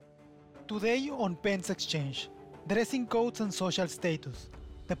Today on Pence Exchange, dressing codes and social status,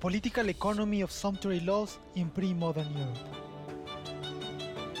 the political economy of sumptuary laws in pre-modern Europe.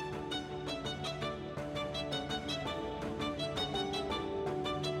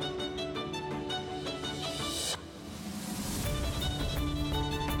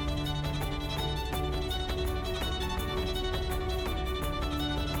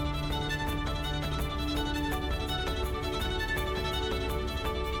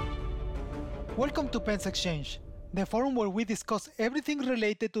 Welcome to Pence Exchange, the forum where we discuss everything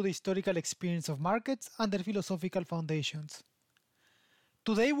related to the historical experience of markets and their philosophical foundations.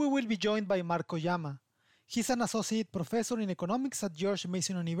 Today we will be joined by Mark Koyama. He's an associate professor in economics at George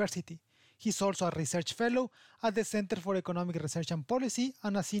Mason University. He's also a research fellow at the Center for Economic Research and Policy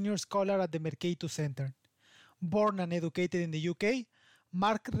and a senior scholar at the Mercatus Center. Born and educated in the UK,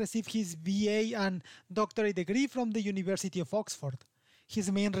 Mark received his BA and doctorate degree from the University of Oxford. His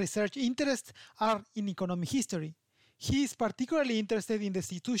main research interests are in economic history. He is particularly interested in the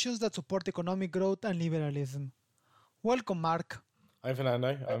institutions that support economic growth and liberalism. Welcome, Mark. Hi,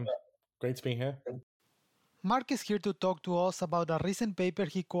 Fernando. Great to be here. Mark is here to talk to us about a recent paper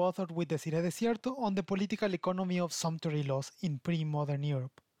he co-authored with Desiree Desierto on the political economy of sumptuary laws in pre-modern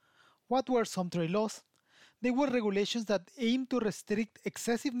Europe. What were sumptuary laws? They were regulations that aim to restrict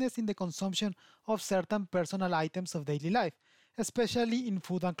excessiveness in the consumption of certain personal items of daily life, especially in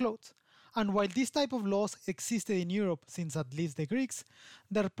food and clothes. And while this type of laws existed in Europe since at least the Greeks,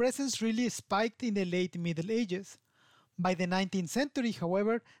 their presence really spiked in the late Middle Ages. By the 19th century,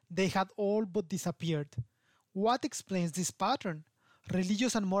 however, they had all but disappeared. What explains this pattern?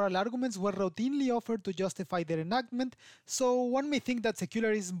 Religious and moral arguments were routinely offered to justify their enactment, so one may think that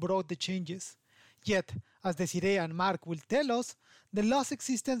secularism brought the changes. Yet, as Desiree and Mark will tell us, the law's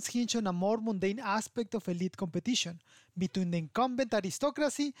existence hinged on a more mundane aspect of elite competition between the incumbent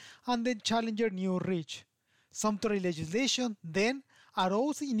aristocracy and the challenger new rich. Sumptuary legislation, then,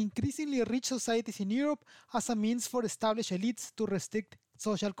 arose in increasingly rich societies in Europe as a means for established elites to restrict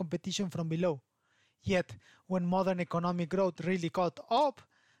social competition from below. Yet, when modern economic growth really caught up,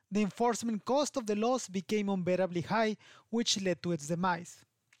 the enforcement cost of the laws became unbearably high, which led to its demise.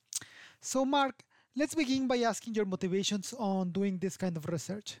 So, Mark, let's begin by asking your motivations on doing this kind of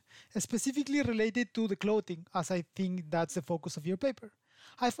research, specifically related to the clothing, as I think that's the focus of your paper.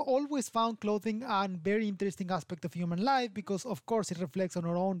 I've always found clothing a very interesting aspect of human life because, of course, it reflects on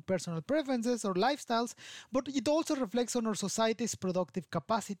our own personal preferences or lifestyles, but it also reflects on our society's productive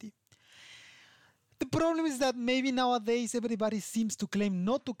capacity. The problem is that maybe nowadays everybody seems to claim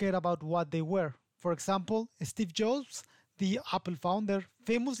not to care about what they wear. For example, Steve Jobs, the Apple founder,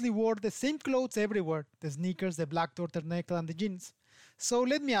 famously wore the same clothes everywhere, the sneakers, the black turtleneck, and the jeans. So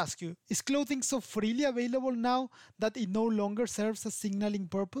let me ask you, is clothing so freely available now that it no longer serves a signaling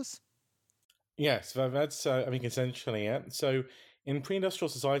purpose? Yes, that's, essentially it. So in pre-industrial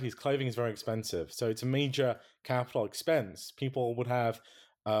societies, clothing is very expensive. So it's a major capital expense. People would have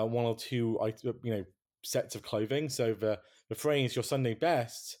one or two, sets of clothing. So the phrase "your Sunday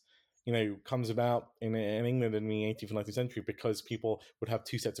best," comes about in England in the 18th and 19th century because people would have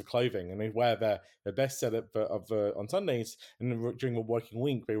two sets of clothing and they'd wear their best set on Sundays, and then during a working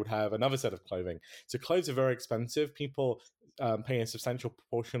week they would have another set of clothing. So clothes are very expensive. People pay a substantial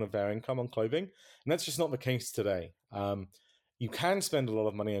proportion of their income on clothing, and that's just not the case today. You can spend a lot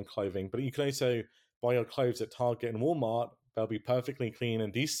of money on clothing, but you can also buy your clothes at Target and Walmart. They'll be perfectly clean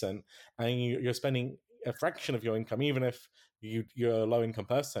and decent, and you're spending a fraction of your income. Even if you're a low-income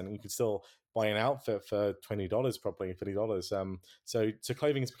person, you could still buy an outfit for $20, probably $50. So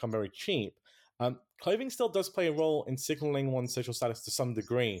clothing has become very cheap. Clothing still does play a role in signaling one's social status to some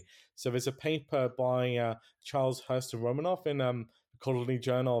degree. So there's a paper by Charles Hurston Romanoff in the Quarterly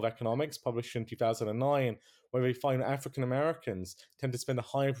Journal of Economics, published in 2009, where they find African Americans tend to spend a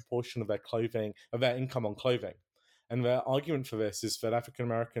higher proportion of their income on clothing. And the argument for this is that African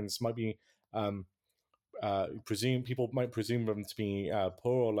Americans might be people might presume them to be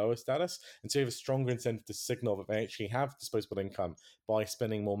poor or lower status, and so you have a stronger incentive to signal that they actually have disposable income by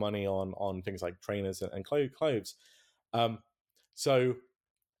spending more money on things like trainers and clothes. So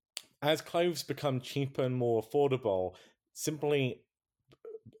as clothes become cheaper and more affordable, simple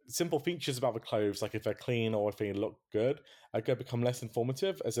features about the clothes, like if they're clean or if they look good, are going to become less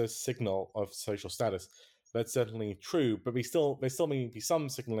informative as a signal of social status. That's certainly true, but there still may be some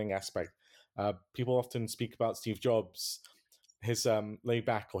signaling aspect. People often speak about Steve Jobs, his laid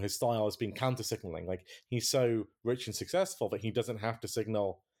back or his style as being counter-signaling. Like, he's so rich and successful that he doesn't have to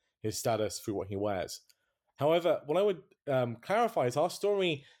signal his status through what he wears. However, what I would clarify is our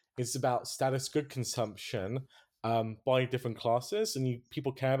story is about status good consumption by different classes, and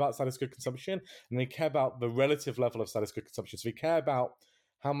people care about status good consumption, and they care about the relative level of status good consumption. So they care about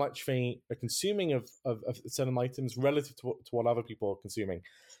how much they are consuming of certain items relative to what other people are consuming.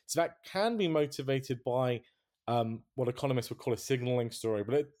 So that can be motivated by what economists would call a signaling story,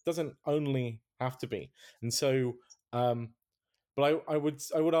 but it doesn't only have to be. And so, but I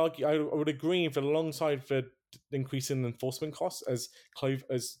would argue, I would agree that alongside the increase in enforcement costs as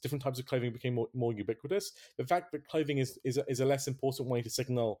different types of clothing became more ubiquitous, the fact that clothing is a less important way to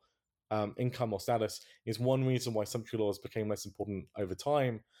signal income or status is one reason why sumptuary laws became less important over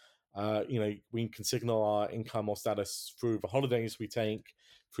time. We can signal our income or status through the holidays we take,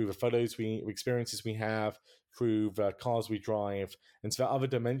 through the photos experiences we have, through the cars we drive, and so there are other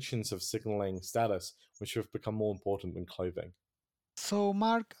dimensions of signaling status which have become more important than clothing. So,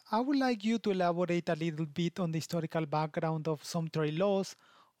 Mark, I would like you to elaborate a little bit on the historical background of sumptuary laws,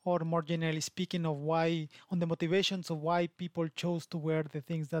 or more generally speaking, on the motivations of why people chose to wear the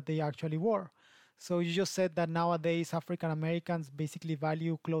things that they actually wore. So, you just said that nowadays African Americans basically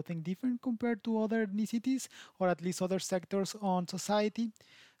value clothing different compared to other ethnicities, or at least other sectors on society.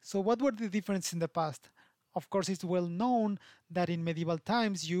 So, what were the differences in the past? Of course, it's well known that in medieval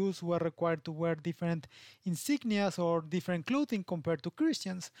times, Jews were required to wear different insignias or different clothing compared to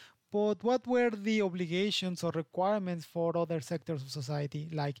Christians. But what were the obligations or requirements for other sectors of society?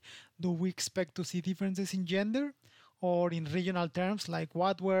 Like, do we expect to see differences in gender? Or in regional terms, like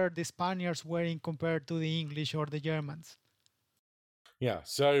what were the Spaniards wearing compared to the English or the Germans? Yeah,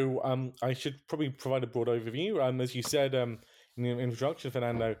 so I should probably provide a broad overview. As you said in the introduction,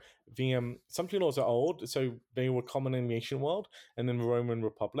 Fernando, the sumptuary laws are old, so they were common in the ancient world and in the Roman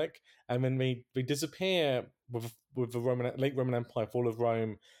Republic, and then they disappear with the late Roman Empire, fall of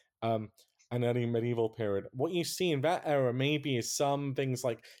Rome, um, and early medieval period. What you see in that era maybe is some things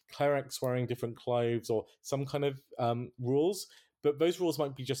like clerics wearing different clothes or some kind of rules. But those rules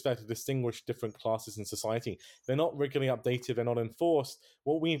might be just there to distinguish different classes in society. They're not regularly updated. They're not enforced.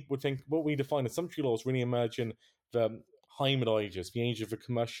 What we define as sumptuary laws, really emerge in the High Middle Ages, the age of the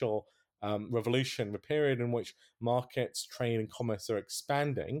commercial revolution, the period in which markets, trade, and commerce are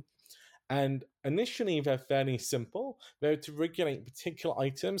expanding. And initially, they're fairly simple. They're to regulate particular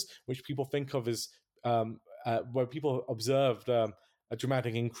items which people think of as where people observed a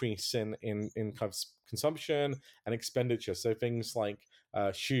dramatic increase in kind of consumption and expenditure. So things like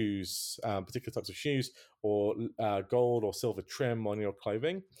shoes, particular types of shoes, or gold or silver trim on your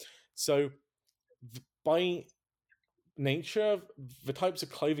clothing. So by nature, the types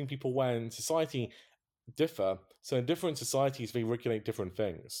of clothing people wear in society differ. So in different societies, they regulate different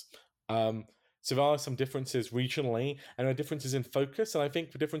things. So there are some differences regionally, and there are differences in focus. And I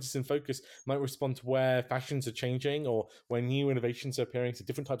think the differences in focus might respond to where fashions are changing or where new innovations are appearing. So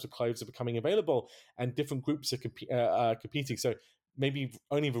different types of clothes are becoming available, and different groups are competing. So maybe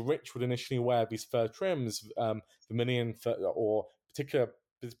only the rich would initially wear these fur trims, vermilion fur, or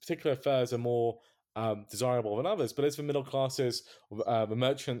particular furs are more desirable than others. But as the middle classes, the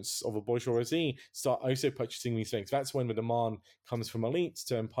merchants of the bourgeoisie start also purchasing these things, that's when the demand comes from elites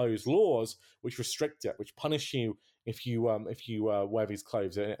to impose laws which restrict it, which punish you if you wear these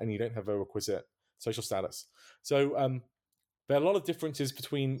clothes and you don't have a requisite social status. So there are a lot of differences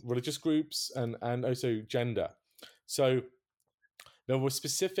between religious groups and also gender. So there were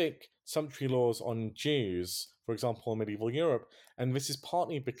specific sumptuary laws on Jews, for example, in medieval Europe, and this is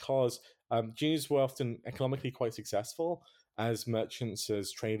partly because Jews were often economically quite successful as merchants,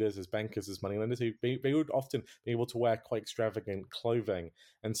 as traders, as bankers, as moneylenders. They would often be able to wear quite extravagant clothing,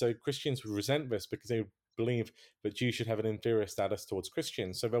 and so Christians would resent this because they would believe that Jews should have an inferior status towards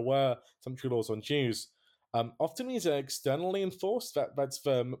Christians. So there were sumptuary laws on Jews. Often these are externally enforced. That's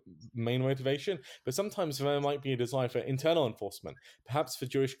the main motivation. But sometimes there might be a desire for internal enforcement. Perhaps the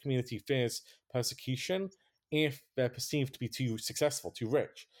Jewish community fears persecution if they're perceived to be too successful, too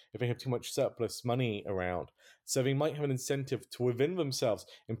rich, if they have too much surplus money around. So they might have an incentive to within themselves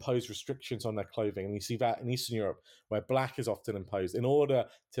impose restrictions on their clothing. And you see that in Eastern Europe, where black is often imposed in order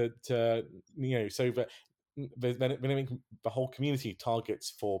to so that they make the whole community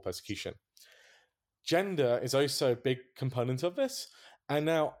targets for persecution. Gender is also a big component of this. And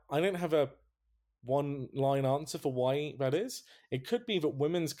now I don't have a one line answer for why that is. It could be that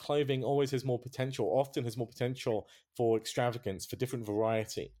women's clothing always has more potential, often has more potential for extravagance, for different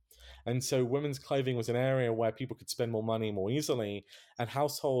variety. And so women's clothing was an area where people could spend more money more easily, and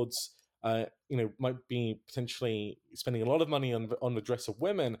households might be potentially spending a lot of money on the dress of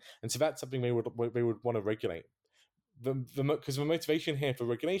women, and so that's something they would want to regulate. Because the motivation here for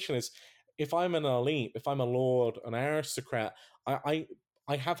regulation is if I'm an elite, if I'm a lord, an aristocrat, I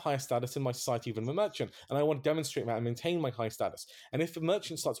I have higher status in my society than the merchant, and I want to demonstrate that and maintain my high status. And if the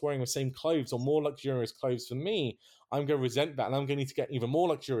merchant starts wearing the same clothes or more luxurious clothes than me, I'm going to resent that, and I'm going to need to get even more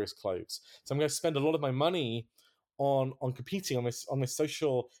luxurious clothes. So I'm going to spend a lot of my money on competing on this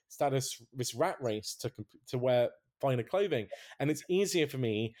social status, this rat race to wear finer clothing. And it's easier for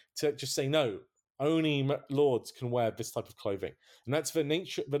me to just say no. Only lords can wear this type of clothing, and that's the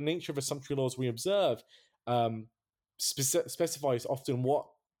nature of the sumptuary laws we observe. Um, specifies often what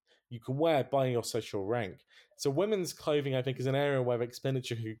you can wear by your social rank. So women's clothing, I think, is an area where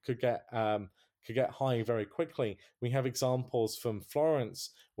expenditure could get high very quickly. We have examples from Florence,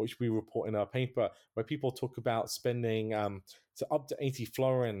 which we report in our paper, where people talk about spending so up to 80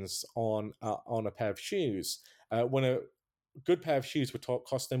 florins on a pair of shoes, when a good pair of shoes would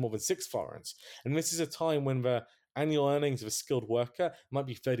cost no more than 6 florins. And this is a time when the annual earnings of a skilled worker might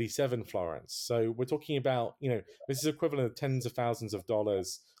be 37 florins. So we're talking about, this is equivalent of tens of thousands of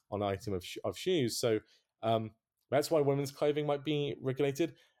dollars on an item of shoes. So that's why women's clothing might be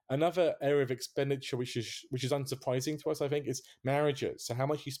regulated. Another area of expenditure, which is unsurprising to us, I think, is marriages. So how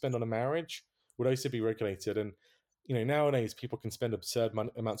much you spend on a marriage would also be regulated. And nowadays people can spend absurd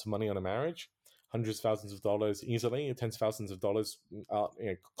amounts of money on a marriage, hundreds of thousands of dollars easily, tens of thousands of dollars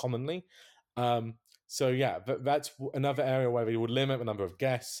commonly. So yeah, that's another area where we would limit the number of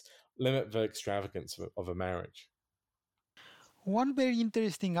guests, limit the extravagance of a marriage. One very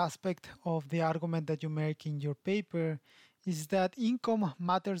interesting aspect of the argument that you make in your paper is that income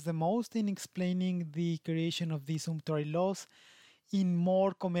matters the most in explaining the creation of these sumptuary laws in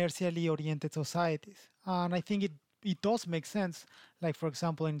more commercially oriented societies. And I think it does make sense. Like, for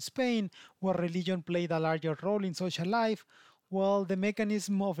example, in Spain, where religion played a larger role in social life, well, the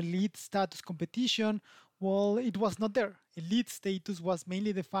mechanism of elite status competition, well, it was not there. Elite status was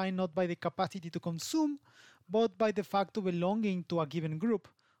mainly defined not by the capacity to consume, but by the fact of belonging to a given group,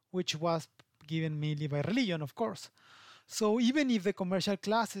 which was given mainly by religion, of course. So even if the commercial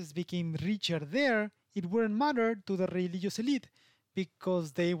classes became richer there, it wouldn't matter to the religious elite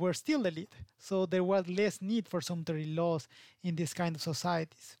because they were still elite. So there was less need for sumptuary laws in this kind of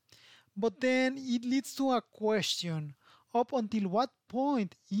societies. But then it leads to a question: up until what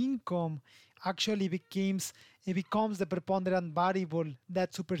point income actually becomes the preponderant variable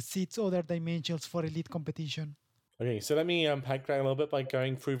that supersedes other dimensions for elite competition? Okay, so let me unpack that a little bit by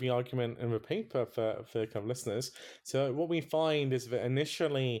going through the argument in the paper for kind of listeners. So what we find is that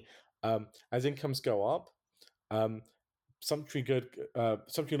initially, as incomes go up,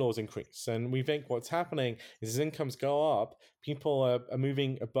 sumptuary laws increase, and we think what's happening is as incomes go up, people are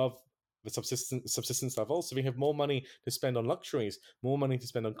moving above the subsistence level, so we have more money to spend on luxuries, more money to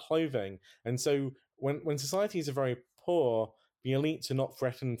spend on clothing, and so when societies are very poor, the elites are not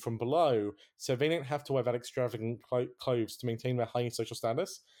threatened from below, so they don't have to wear that extravagant clothes to maintain their high social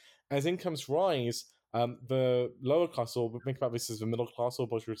status. As incomes rise, the lower class, or think about this as the middle class or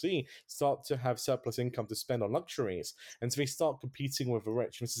bourgeoisie, start to have surplus income to spend on luxuries. And so they start competing with the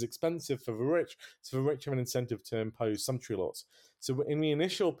rich. This is expensive for the rich, so the rich have an incentive to impose sumptuary laws. So in the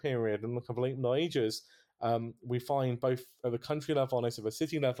initial period, in the late Middle Ages, we find both at the country level and also the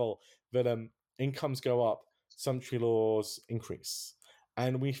city level that incomes go up, sumptuary laws increase.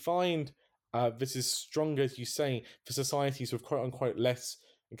 And we find this is stronger, as you say, for societies with quote unquote less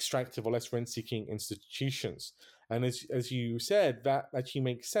extractive or less rent-seeking institutions. And as you said, that actually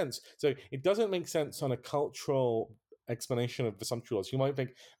makes sense. So it doesn't make sense on a cultural explanation of the sumptuary laws. You might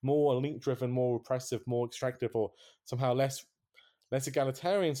think more elite-driven, more repressive, more extractive, or somehow less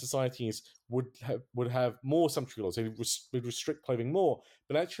egalitarian societies would have more sumptuary laws. They would restrict clothing more.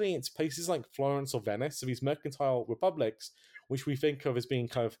 But actually, it's places like Florence or Venice, so these mercantile republics, which we think of as being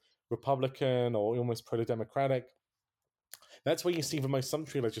kind of republican or almost proto-democratic, that's where you see the most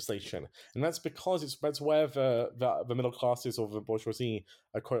sumptuary legislation, and that's because that's where the middle classes or the bourgeoisie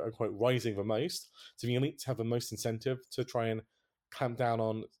are quote unquote rising the most. So the elites have the most incentive to try and clamp down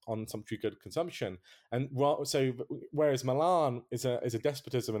on sumptuary good consumption. And so whereas Milan is a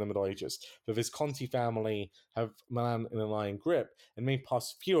despotism in the Middle Ages, the Visconti family have Milan in an iron grip and may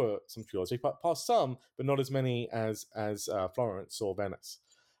pass fewer sumptuary laws. They pass some, but not as many as Florence or Venice.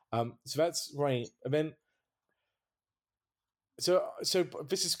 So that's right. And then so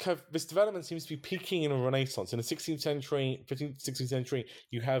this development seems to be peaking in a Renaissance. In the 16th century, 15th, 16th century,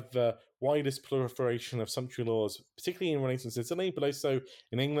 you have the widest proliferation of sumptuary laws, particularly in Renaissance Italy, but also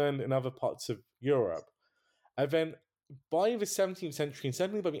in England and other parts of Europe. And then by the 17th century, and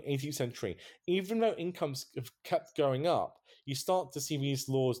certainly by the 18th century, even though incomes have kept going up, you start to see these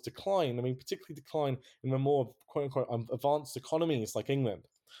laws decline. I mean, particularly decline in the more quote-unquote advanced economies like England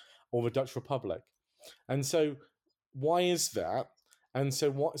or the Dutch Republic. And so why is that? And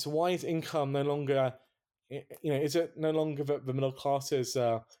so why is income no longer, is it no longer that the middle classes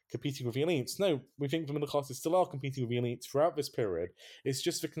competing with the elites? No, we think the middle classes still are competing with the elites throughout this period. It's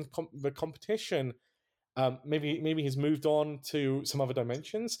just the competition maybe has moved on to some other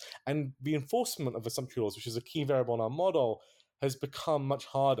dimensions, and the enforcement of the sumptuary laws, which is a key variable in our model, has become much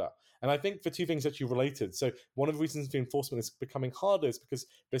harder. And I think the two things actually related. So one of the reasons the enforcement is becoming harder is because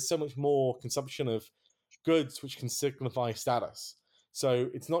there's so much more consumption of goods which can signify status. So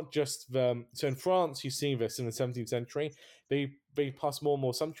it's not just the. So in France, you see this in the 17th century. They pass more and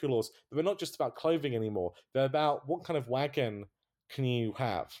more sumptuary laws, but they're not just about clothing anymore. They're about what kind of wagon can you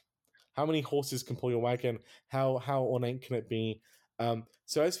have, how many horses can pull your wagon, how ornate can it be.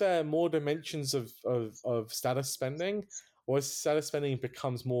 So as there are more dimensions of status spending, or as status spending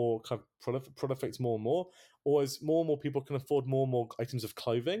becomes more kind of proliferates more and more, or as more and more people can afford more and more items of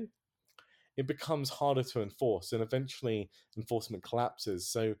clothing, it becomes harder to enforce, and eventually enforcement collapses.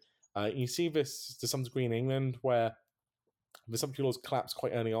 So you see this to some degree in England, where the sumptuary laws collapse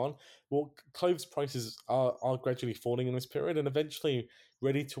quite early on. Well, clothes prices are gradually falling in this period, and eventually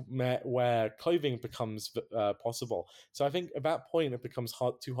ready to wear clothing becomes possible. So I think at that point it becomes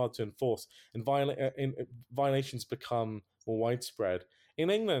too hard to enforce, and violations become more widespread. In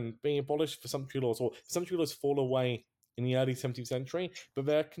England, being abolished for sumptuary laws, or sumptuary laws fall away in the early 17th century, but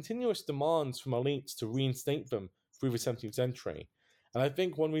there are continuous demands from elites to reinstate them through the 17th century. And I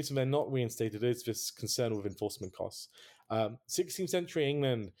think one reason they're not reinstated is this concern with enforcement costs. 16th century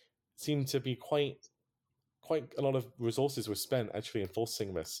England seemed to be quite a lot of resources were spent actually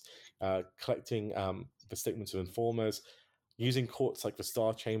enforcing this, collecting the statements of informers, using courts like the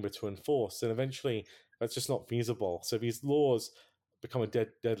Star Chamber to enforce, and eventually that's just not feasible. So these laws become a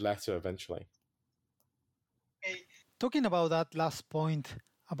dead letter eventually. Talking about that last point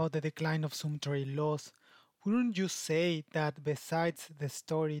about the decline of sumptuary laws, wouldn't you say that besides the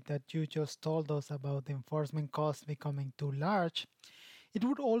story that you just told us about the enforcement costs becoming too large, it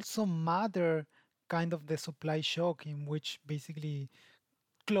would also matter kind of the supply shock in which basically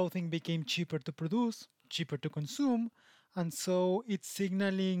clothing became cheaper to produce, cheaper to consume, and so its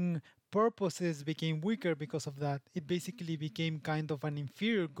signaling purposes became weaker because of that. It basically became kind of an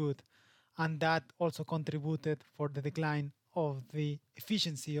inferior good, and that also contributed for the decline of the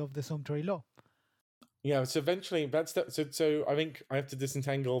efficiency of the sumptuary law. Yeah, so eventually so I think I have to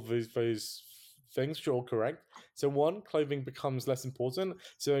disentangle those things, which are all correct. So one, clothing becomes less important.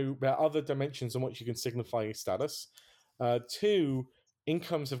 So there are other dimensions on which you can signify status. Two,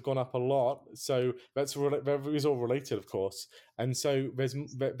 incomes have gone up a lot. So that is all related, of course. And so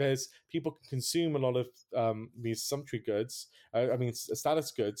there's people can consume a lot of these sumptuary goods.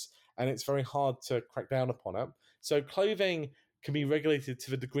 Status goods, and it's very hard to crack down upon it. So clothing can be regulated to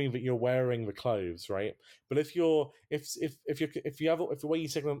the degree that you're wearing the clothes, right? But if the way you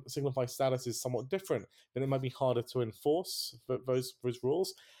signify status is somewhat different, then it might be harder to enforce those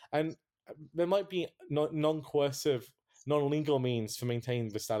rules, and there might be non-coercive, non-legal means for maintaining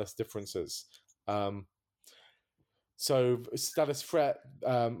the status differences. So status threat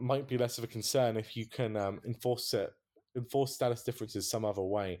might be less of a concern if you can enforce status differences some other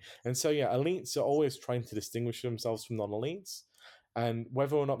way. And so yeah, elites are always trying to distinguish themselves from non-elites, and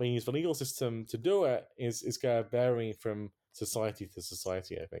whether or not they use the legal system to do it is going to vary from society to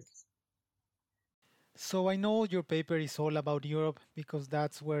society, I think. So I know your paper is all about Europe because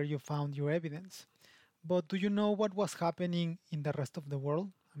that's where you found your evidence. But do you know what was happening in the rest of the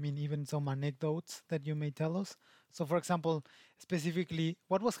world? I mean, even some anecdotes that you may tell us. So, for example, specifically,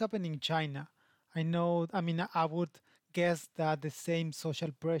 what was happening in China? I would guess that the same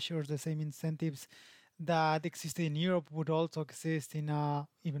social pressures, the same incentives that existed in Europe would also exist in a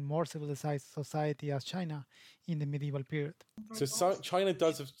even more civilized society as China in the medieval period. So China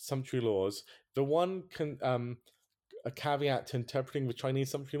does have sumptuary laws. The one a caveat to interpreting the Chinese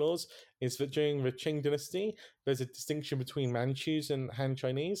sumptuary laws is that during the Qing dynasty, there's a distinction between Manchus and Han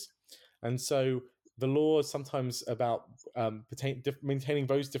Chinese, and so the law is sometimes about maintaining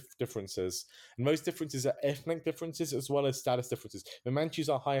those differences, and those differences are ethnic differences as well as status differences. The Manchus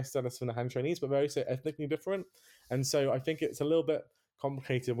are higher status than the Han Chinese, but they're also ethnically different, and so I think it's a little bit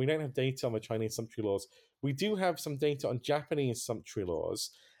complicated. We don't have data on the Chinese sumptuary laws. We do have some data on Japanese sumptuary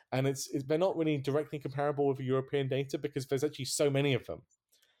laws, and they're not really directly comparable with the European data because there's actually so many of them,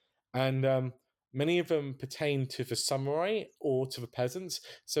 and many of them pertain to the samurai or to the peasants.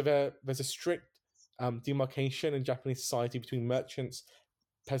 So there's a strict demarcation in Japanese society between merchants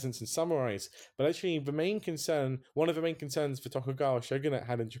peasants and samurais. But actually, one of the main concerns the Tokugawa shogunate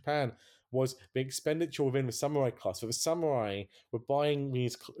had in Japan was the expenditure within the samurai class. So the samurai were buying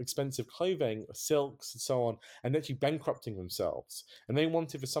these expensive clothing, silks, and so on, and actually bankrupting themselves. And they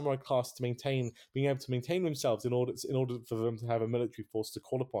wanted the samurai class to being able to maintain themselves in order for them to have a military force to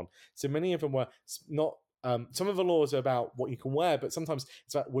call upon. So many of them were not. Some of the laws are about what you can wear, but sometimes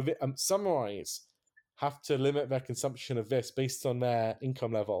it's about samurais have to limit their consumption of this based on their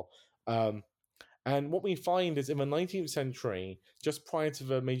income level. And what we find is in the 19th century, just prior to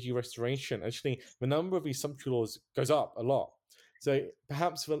the Meiji Restoration, actually the number of these sumptuary laws goes up a lot. So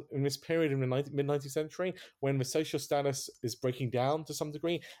perhaps in this period in the mid-19th century, when the social status is breaking down to some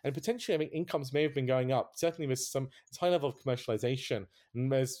degree, and potentially I think incomes may have been going up, certainly there's some high level of commercialization,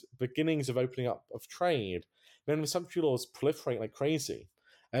 and there's beginnings of opening up of trade, then the sumptuary laws proliferate like crazy.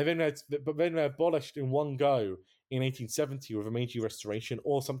 And then they're abolished in one go in 1870 with the Meiji Restoration.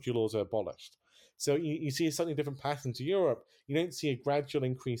 All sumptuary laws are abolished. So you see a slightly different pattern to Europe. You don't see a gradual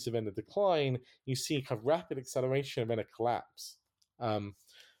increase and then a decline. You see a kind of rapid acceleration and then a collapse,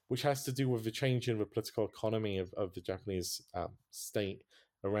 which has to do with the change in the political economy of the Japanese state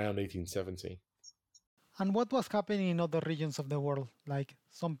around 1870. And what was happening in other regions of the world? Like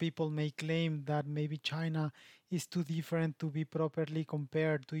some people may claim that maybe China is too different to be properly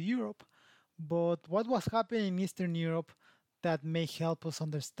compared to Europe. But what was happening in Eastern Europe that may help us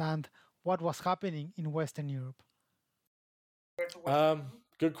understand what was happening in Western Europe?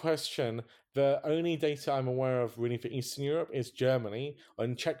 Good question. The only data I'm aware of really for Eastern Europe is Germany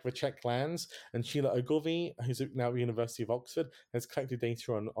and the Czech lands. And Sheila Ogilvie, who's now at the University of Oxford, has collected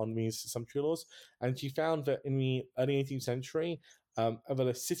data on these sumptuary laws. And she found that in the early 18th century, at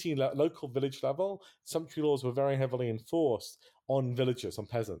a local village level, sumptuary laws were very heavily enforced on villagers, on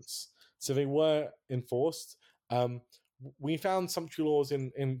peasants. So they were enforced. We found sumptuary laws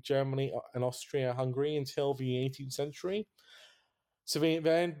in Germany and Austria, Hungary until the 18th century. So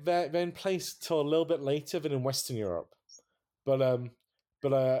they're in place till a little bit later than in Western Europe, but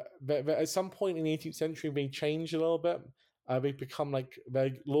at some point in the 18th century they changed a little bit. They become like their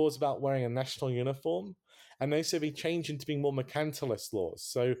laws about wearing a national uniform, and they change into being more mercantilist laws.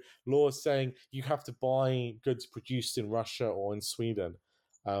 So laws saying you have to buy goods produced in Russia or in Sweden.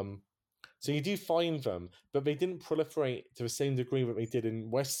 So you do find them, but they didn't proliferate to the same degree that they did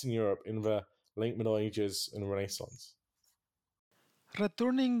in Western Europe in the late Middle Ages and Renaissance.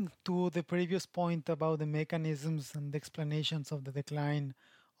 Returning to the previous point about the mechanisms and the explanations of the decline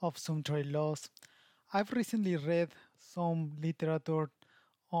of sumptuary laws, I've recently read some literature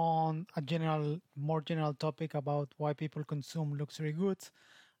on a more general topic about why people consume luxury goods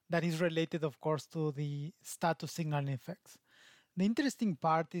that is related, of course, to the status signaling effects. The interesting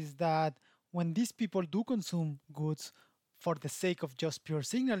part is that when these people do consume goods for the sake of just pure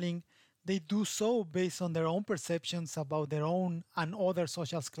signaling, they do so based on their own perceptions about their own and other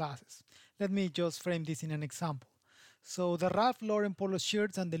social classes. Let me just frame this in an example. So the Ralph Lauren polo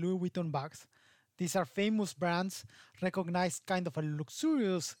shirts and the Louis Vuitton bags, these are famous brands, recognized kind of a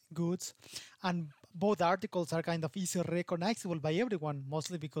luxurious goods, and both articles are kind of easily recognizable by everyone,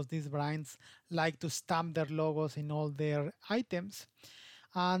 mostly because these brands like to stamp their logos in all their items.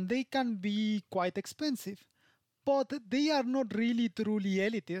 And they can be quite expensive, but they are not really truly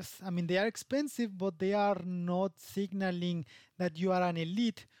elitist. I mean, they are expensive, but they are not signaling that you are an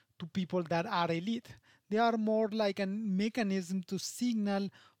elite to people that are elite. They are more like a mechanism to signal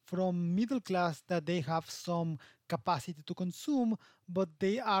from middle class that they have some capacity to consume, but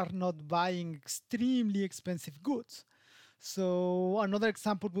they are not buying extremely expensive goods. So another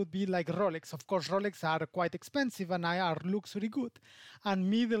example would be like Rolex. Of course, Rolex are quite expensive and are luxury good. And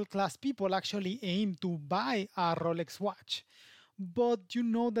middle class people actually aim to buy a Rolex watch. But you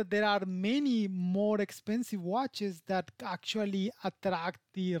know that there are many more expensive watches that actually attract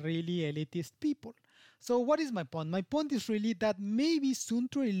the really elitist people. So what is my point? My point is really that maybe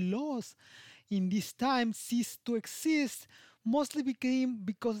sumptuary laws in this time ceased to exist, mostly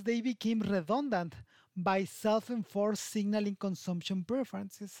because they became redundant by self-enforced signaling consumption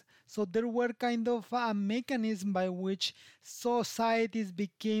preferences. So there were kind of a mechanism by which societies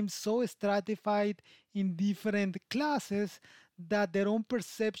became so stratified in different classes that their own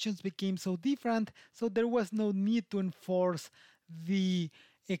perceptions became so different, so there was no need to enforce the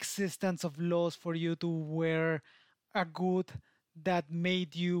existence of laws for you to wear a good that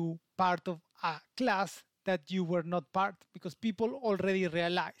made you part of a class that you were not part, because people already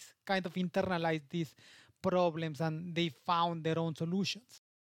realized, kind of internalized these problems and they found their own solutions.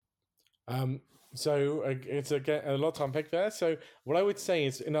 So it's a lot to unpack there. So what I would say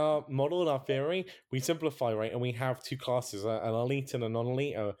is, in our model, in our theory, we simplify, right, and we have two classes: an elite and a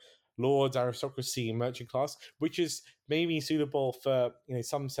non-elite, lords, aristocracy, merchant class, which is maybe suitable for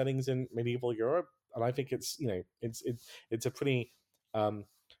some settings in medieval Europe. And I think it's it's a pretty um,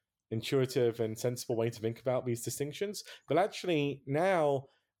 intuitive and sensible way to think about these distinctions. But actually, now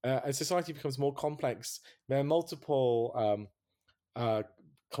as society becomes more complex, there are multiple uh,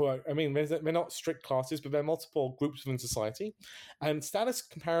 I mean, they're not strict classes, but they're multiple groups within society, and status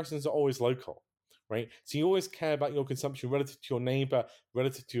comparisons are always local, right? So you always care about your consumption relative to your neighbor,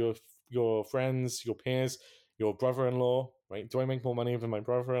 relative to your friends, your peers, your brother-in-law, right? Do I make more money than my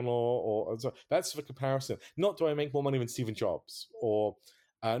brother-in-law, or so that's the comparison? Not do I make more money than Stephen Jobs, or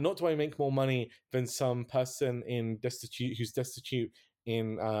not do I make more money than some person who's destitute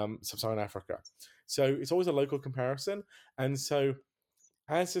in sub-Saharan Africa. So it's always a local comparison, and so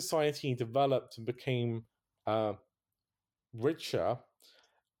as society developed and became uh, richer,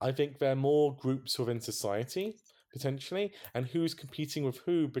 I think there are more groups within society potentially, and who's competing with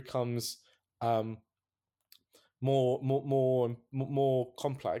who becomes um, more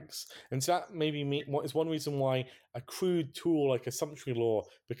complex, and so that maybe what is one reason why a crude tool like a sumptuary law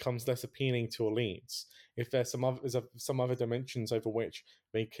becomes less appealing to elites. If there's some other dimensions over which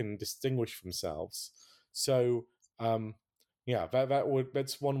they can distinguish themselves, so um, yeah,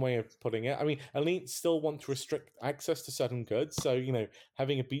 that's one way of putting it. I mean, elites still want to restrict access to certain goods, so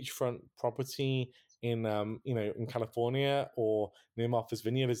having a beachfront property in in California or near Martha's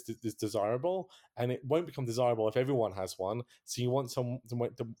Vineyard is desirable, and it won't become desirable if everyone has one. So you want some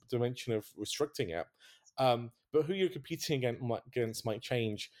dimension of restricting it. But who you're competing against might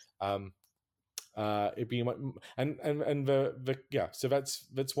change. It'd be and the yeah. So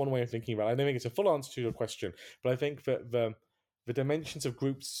that's one way of thinking about it. I don't think it's a full answer to your question, but I think that the dimensions of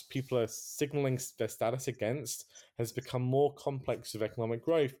groups people are signaling their status against has become more complex with economic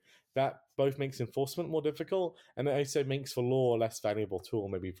growth. That both makes enforcement more difficult, and it also makes the law a less valuable tool,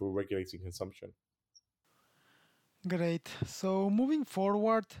 maybe for regulating consumption. Great. So moving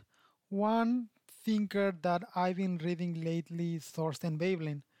forward, one thinker that I've been reading lately is Thorstein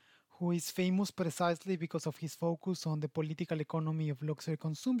Veblen, who is famous precisely because of his focus on the political economy of luxury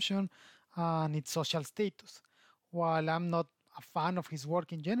consumption and its social status. While I'm not a fan of his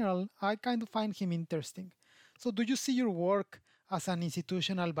work in general, I kind of find him interesting. So do you see your work as an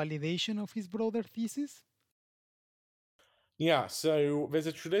institutional validation of his broader thesis? Yeah, so there's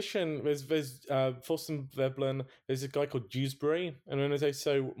a tradition. There's Thorsten Veblen. There's a guy called Dewsbury, and then there's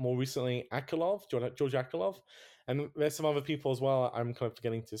also more recently Akerlof, George Akerlof, and there's some other people as well. I'm kind of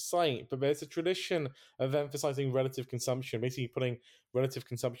forgetting to cite, but there's a tradition of emphasizing relative consumption, basically putting relative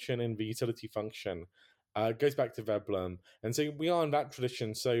consumption in the utility function. It goes back to Veblen, and so we are in that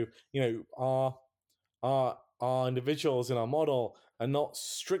tradition. So our individuals in our model are not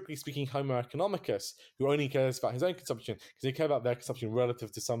strictly speaking Homo economicus, who only cares about his own consumption because they care about their consumption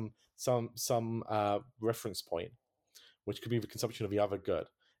relative to some reference point, which could be the consumption of the other good.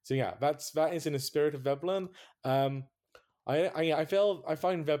 So yeah, that is in the spirit of Veblen. Um, I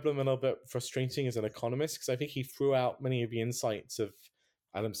find Veblen a little bit frustrating as an economist because I think he threw out many of the insights of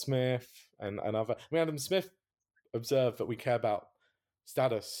Adam Smith and other. I mean, Adam Smith observed that we care about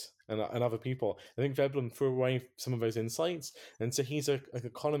status and other people. I think Veblen threw away some of those insights, and so he's an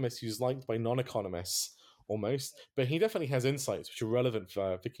economist who's liked by non-economists almost, but he definitely has insights which are relevant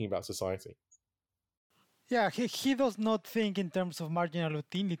for thinking about society. Yeah, he does not think in terms of marginal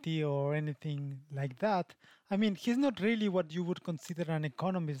utility or anything like that. I mean, he's not really what you would consider an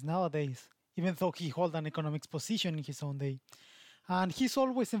economist nowadays, even though he holds an economics position in his own day. And he's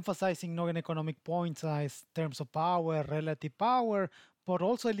always emphasizing non-economic points as terms of power, relative power, but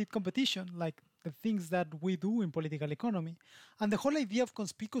also elite competition, like the things that we do in political economy. And the whole idea of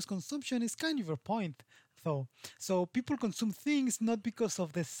conspicuous consumption is kind of your point, though. So people consume things not because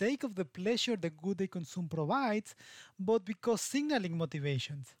of the sake of the pleasure the good they consume provides, but because signaling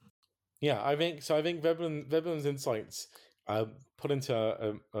motivations. Yeah, I think so. I think Veblen's insights put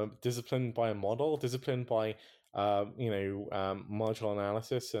into a discipline by a model, discipline by marginal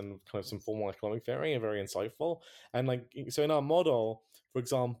analysis and kind of some formal economic theory are very insightful. And so in our model, for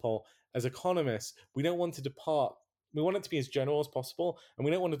example, as economists, we don't want to depart. We want it to be as general as possible, and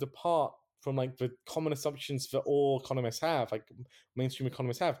we don't want to depart from like the common assumptions that all economists have, like mainstream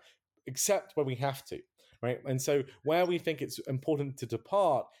economists have, except where we have to, right? And so where we think it's important to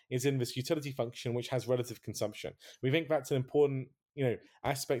depart is in this utility function, which has relative consumption. We think that's an important,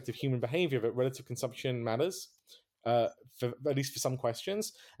 aspect of human behavior, that relative consumption matters, for at least for some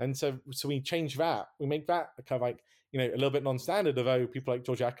questions. And so we change that. We make that kind of like a little bit non-standard, although people like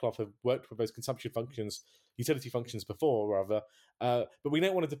George Akerlof have worked with those consumption functions, utility functions before, rather. But we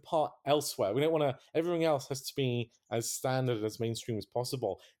don't want to depart elsewhere. We don't want to. Everything else has to be as standard as mainstream as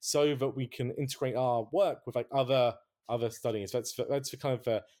possible, so that we can integrate our work with like other studies. That's the kind of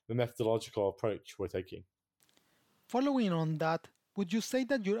the methodological approach we're taking. Following on that, would you say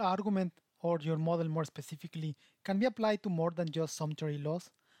that your argument, or your model more specifically, can be applied to more than just sumptuary laws?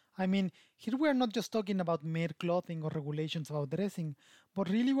 I mean, here we are not just talking about mere clothing or regulations about dressing, but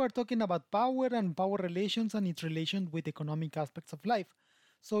really we're talking about power and power relations and its relation with economic aspects of life.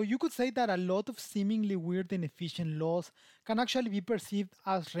 So you could say that a lot of seemingly weird and inefficient laws can actually be perceived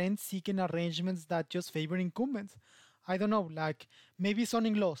as rent-seeking arrangements that just favor incumbents. I don't know, like maybe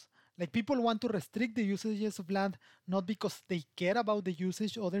zoning laws. Like people want to restrict the usages of land not because they care about the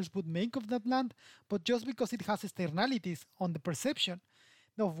usage others would make of that land, but just because it has externalities on the perception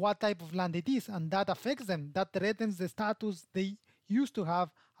of what type of land it is, and that affects them, that threatens the status they used to have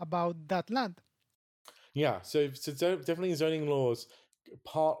about that land. Yeah, so definitely zoning laws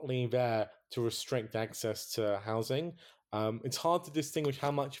partly there to restrict access to housing. It's hard to distinguish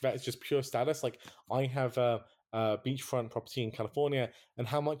how much of that is just pure status. Like I have a beachfront property in California, and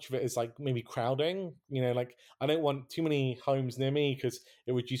how much of it is like maybe crowding. Like I don't want too many homes near me because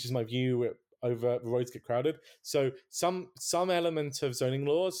it reduces my view over the roads get crowded. So some element of zoning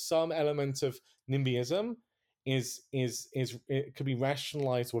laws, some element of NIMBYism is it could be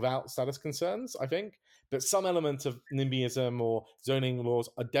rationalized without status concerns, I think. But some element of NIMBYism or zoning laws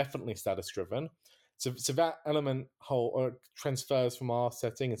are definitely status driven. So that element whole transfers from our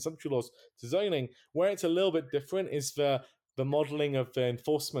setting and sumptuary laws to zoning. Where it's a little bit different is the modeling of the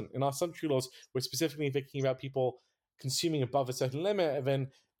enforcement. In our sumptuary laws, we're specifically thinking about people consuming above a certain limit, and then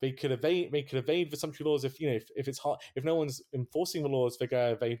they could evade the sumptuary laws if it's hard, if no one's enforcing the laws, they're going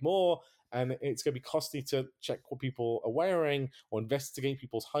to evade more, and it's going to be costly to check what people are wearing or investigate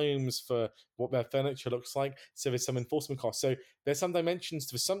people's homes for what their furniture looks like. So there's some enforcement costs. So there's some dimensions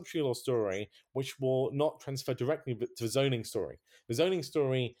to the sumptuary law story which will not transfer directly to the zoning story. The zoning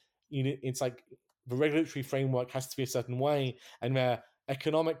story, it's like the regulatory framework has to be a certain way, and there are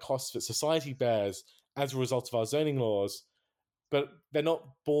economic costs that society bears as a result of our zoning laws, but they're not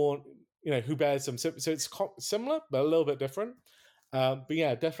born, who bears them. So it's similar, but a little bit different. But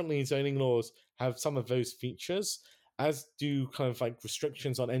yeah, definitely zoning laws have some of those features, as do kind of like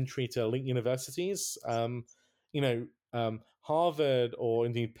restrictions on entry to elite universities. Harvard or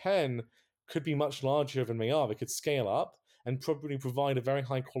indeed Penn could be much larger than they are. They could scale up and probably provide a very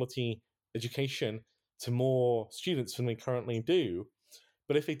high quality education to more students than they currently do.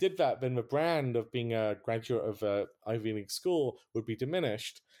 But if they did that, then the brand of being a graduate of a Ivy League school would be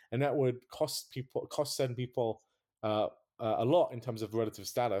diminished, and that would cost certain people a lot in terms of relative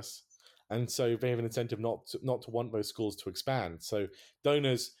status. And so they have an incentive not to want those schools to expand. So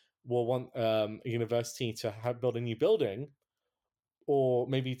donors will want a university to build a new building, or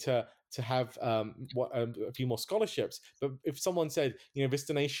maybe to have a few more scholarships. But if someone said, this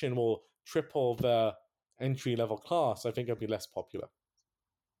donation will triple the entry level class, I think it'd be less popular.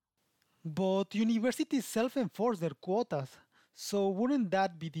 But universities self-enforce their quotas, so wouldn't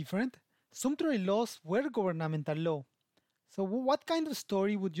that be different? Sumptuary laws were governmental law. So what kind of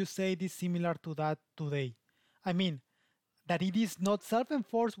story would you say is similar to that today? I mean, that it is not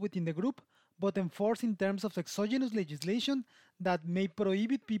self-enforced within the group, but enforced in terms of exogenous legislation that may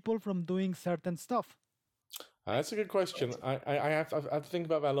prohibit people from doing certain stuff. That's a good question. I have to think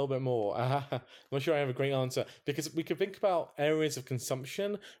about that a little bit more. I'm not sure I have a great answer, because we could think about areas of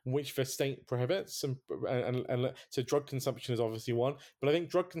consumption which the state prohibits, and so drug consumption is obviously one. But I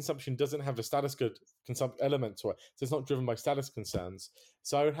think drug consumption doesn't have the status good element to it, so it's not driven by status concerns.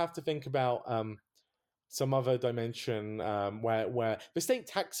 So I would have to think about some other dimension where the state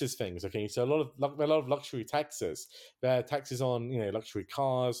taxes things. Okay, so a lot of luxury taxes. There are taxes on luxury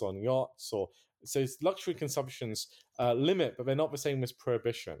cars, on yachts, or so luxury consumptions limit, but they're not the same as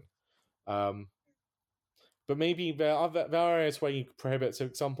prohibition. But maybe there are areas where you prohibit. So, for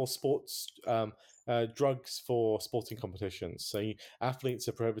example, sports drugs for sporting competitions. So athletes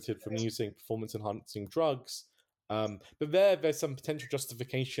are prohibited from using performance-enhancing drugs. But there's some potential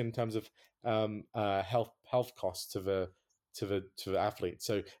justification in terms of health costs to the athlete.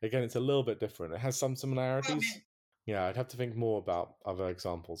 So again, it's a little bit different. It has some similarities. Yeah, I'd have to think more about other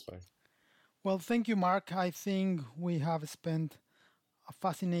examples though. Well, thank you, Mark. I think we have spent a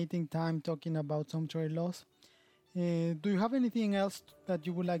fascinating time talking about sumptuary laws. Do you have anything else that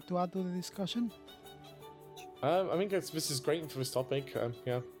you would like to add to the discussion? I think this is great for this topic.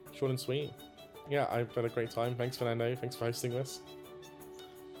 Yeah, short and sweet. Yeah, I've had a great time. Thanks, Fernando. Thanks for hosting this.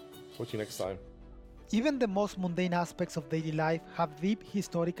 Talk to you next time. Even the most mundane aspects of daily life have deep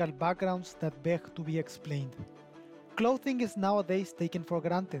historical backgrounds that beg to be explained. Clothing is nowadays taken for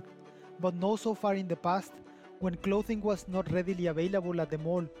granted, but not so far in the past, when clothing was not readily available at the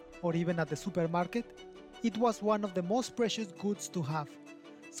mall or even at the supermarket, it was one of the most precious goods to have.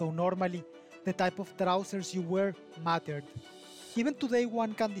 So normally, the type of trousers you wear mattered. Even today,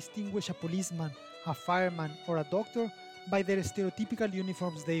 one can distinguish a policeman, a fireman, or a doctor by their stereotypical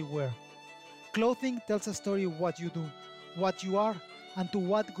uniforms they wear. Clothing tells a story of what you do, what you are, and to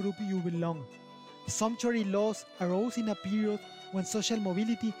what group you belong. Sumptuary laws arose in a period when social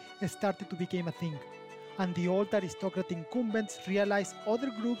mobility started to become a thing, and the old aristocratic incumbents realized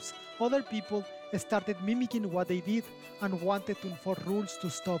other groups, other people started mimicking what they did and wanted to enforce rules to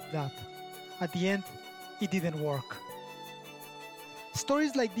stop that. At the end, it didn't work.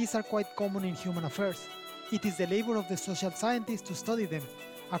 Stories like these are quite common in human affairs. It is the labor of the social scientists to study them,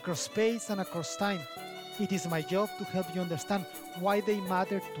 across space and across time. It is my job to help you understand why they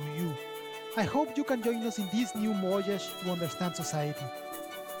matter to you. I hope you can join us in this new voyage to understand society.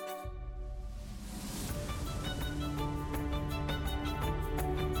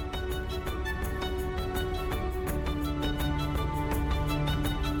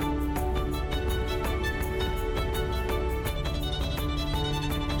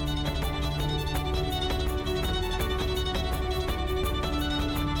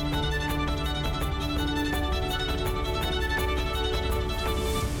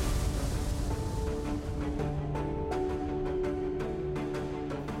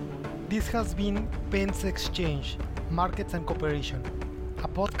 This has been PEN's Exchange, Markets and Cooperation, a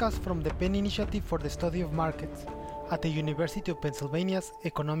podcast from the PEN Initiative for the Study of Markets at the University of Pennsylvania's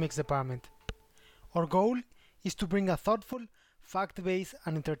Economics Department. Our goal is to bring a thoughtful, fact-based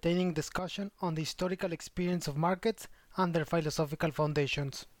and entertaining discussion on the historical experience of markets and their philosophical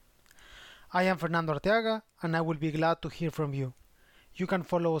foundations. I am Fernando Arteaga and I will be glad to hear from you. You can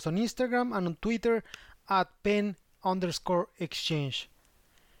follow us on Instagram and on Twitter at pen_exchange.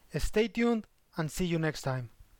 Stay tuned and see you next time.